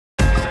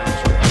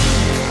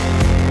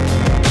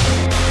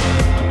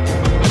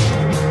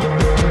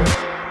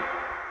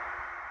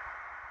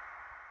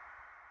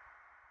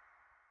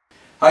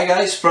Hi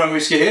guys, Prime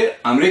Whiskey here,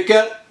 I'm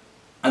Rickard,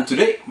 and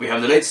today we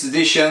have the latest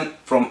edition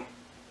from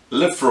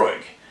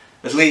Laphroaig,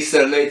 at least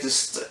their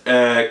latest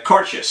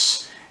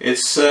Cairdeas.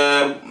 It's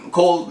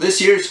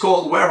this year it's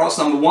called Warehouse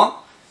Number 1.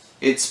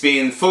 It's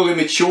been fully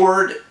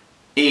matured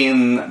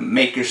in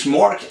Maker's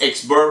Mark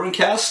ex-bourbon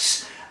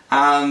casks,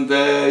 and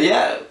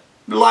yeah,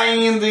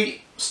 lying in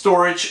the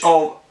storage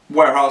of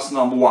Warehouse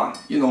Number 1.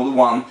 You know, the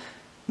one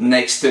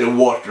next to the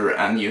water,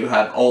 and you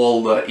have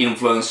all the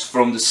influence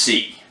from the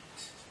sea.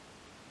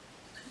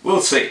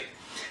 We'll see.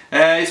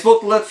 It's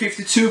bottled at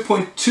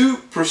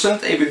 52.2%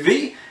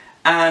 ABV,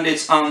 and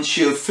it's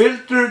unchill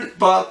filtered,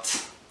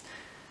 but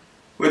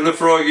with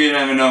Laphroaig you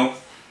never know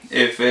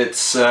if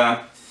it's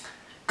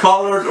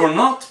colored or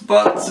not,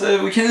 but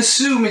we can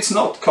assume it's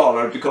not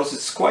colored because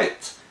it's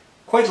quite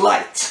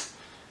light.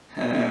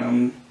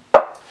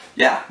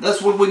 Yeah,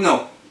 that's what we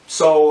know.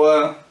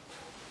 So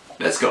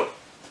let's go.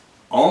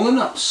 On the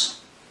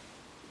nose.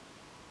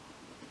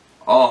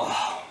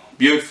 Oh,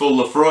 beautiful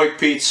Laphroaig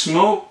peat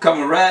smoke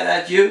coming right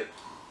at you,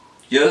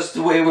 just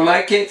the way we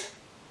like it.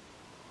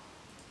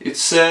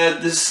 It's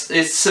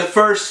a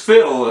first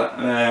fill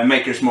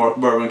Maker's Mark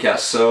bourbon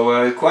cask,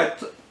 so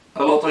quite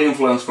a lot of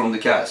influence from the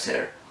cask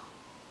here.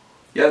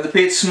 You have the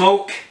peat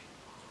smoke,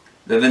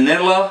 the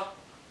vanilla,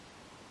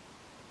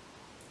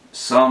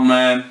 some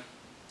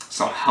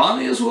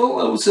honey as well,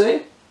 I would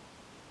say.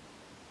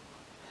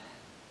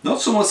 Not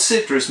so much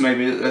citrus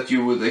maybe that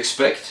you would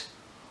expect,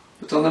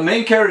 but on the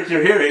main character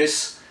here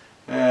is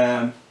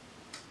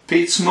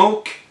peat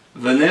smoke,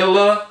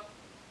 vanilla,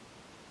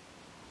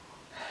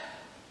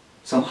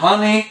 some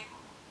honey,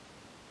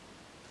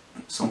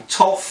 some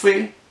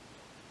toffee.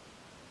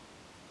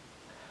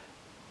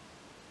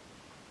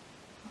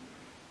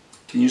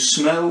 Can you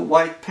smell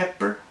white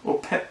pepper or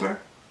pepper?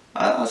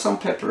 Some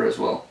pepper as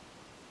well.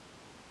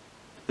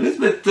 A little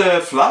bit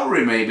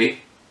flowery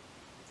maybe,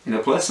 in a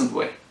pleasant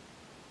way.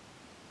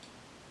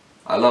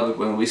 I love it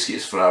when whiskey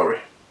is flowery.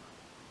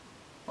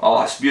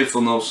 Oh, it's a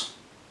beautiful nose.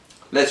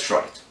 Let's try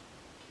it.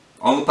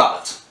 On the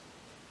palate.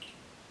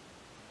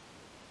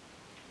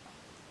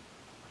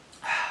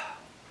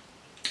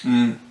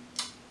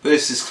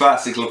 This is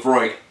classic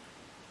Laphroaig.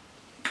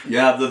 You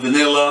have the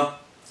vanilla,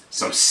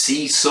 some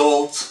sea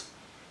salt,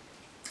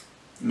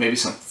 maybe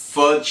some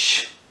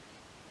fudge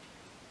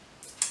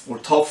or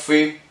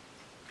toffee.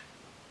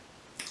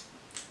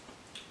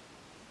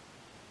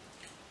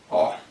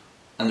 Oh,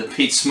 and the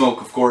peat smoke,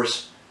 of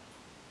course.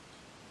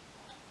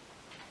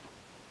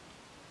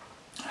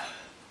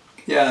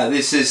 Yeah,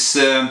 this is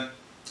the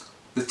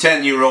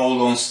 10-year-old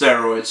on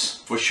steroids,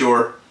 for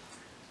sure.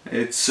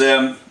 It's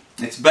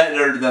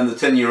better than the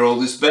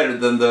 10-year-old, it's better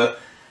than the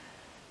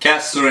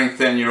cask strength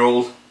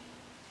 10-year-old.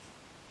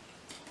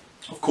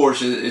 Of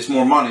course it's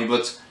more money,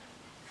 but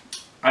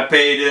I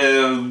paid,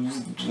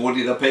 what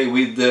did I pay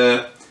with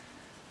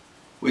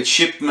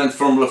shipment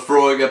from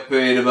Laphroaig? I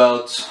paid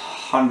about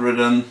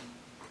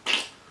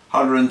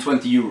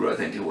 120 euro, I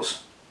think it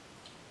was.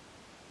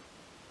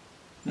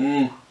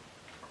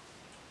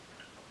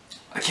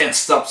 I can't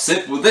stop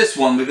sip with this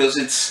one because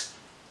it's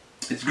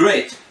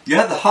great. You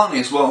have the honey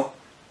as well.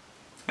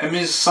 I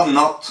mean, some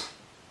nut,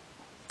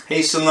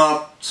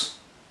 hazelnut,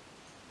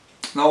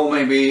 no,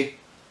 maybe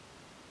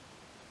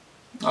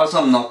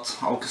some nut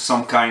of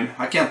some kind.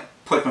 I can't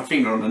put my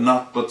finger on the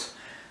nut, but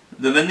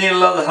the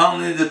vanilla, the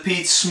honey, the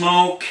peat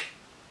smoke,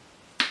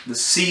 the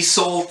sea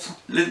salt,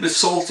 a little bit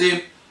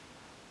salty,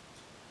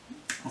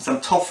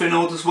 some toffee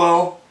note as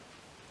well,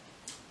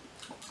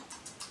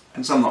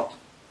 and some nut.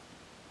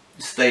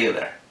 Stay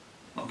there,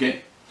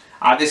 okay?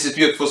 This is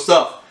beautiful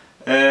stuff.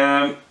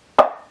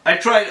 I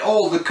tried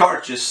all the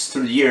Cairdeas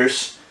through the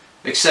years,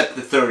 except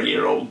the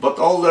 30-year-old, but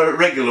all the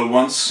regular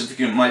ones, if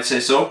you might say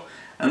so.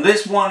 And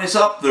this one is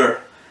up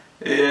there.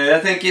 I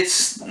think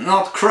it's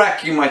not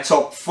cracking my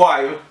top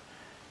 5.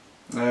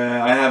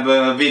 I have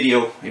a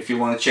video, if you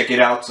want to check it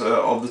out,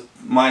 of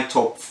my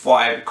top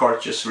 5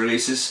 Cairdeas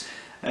releases.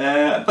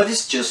 But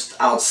it's just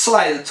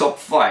outside the top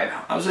 5.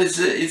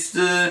 It's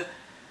the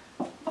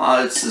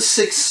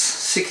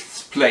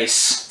sixth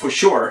place for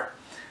sure.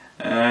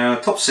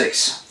 Top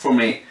 6 for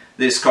me.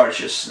 This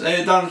Cairdeas,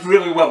 they've done it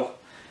really well.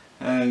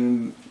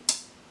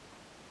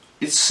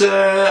 It's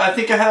I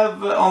think I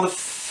have on the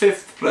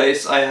 5th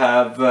place I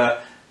have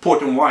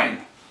port and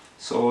wine,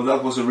 so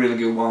that was a really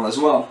good one as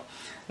well.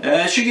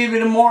 I should give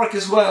it a mark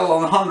as well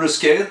on a 100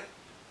 scale.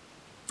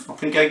 I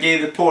think I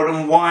gave the port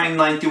and wine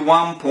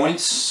 91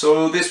 points,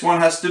 so this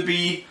one has to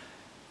be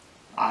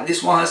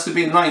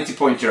 90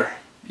 pointer.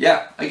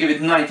 Yeah, I give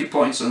it 90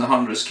 points on the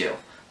 100 scale.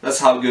 That's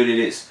how good it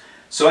is.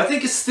 So I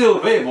think it's still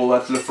available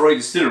at Laphroaig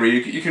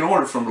Distillery. You can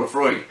order from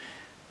Laphroaig.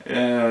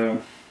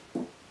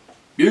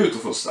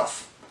 Beautiful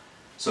stuff.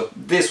 So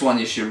this one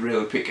you should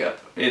really pick up.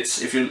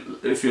 It's if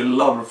you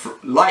love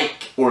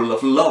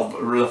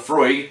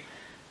Laphroaig,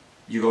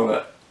 you're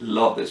gonna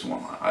love this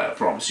one. I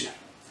promise you.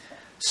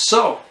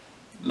 So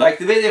like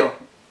the video,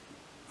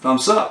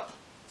 thumbs up.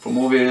 For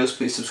more videos,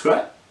 please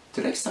subscribe.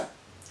 Till next time.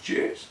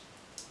 Cheers.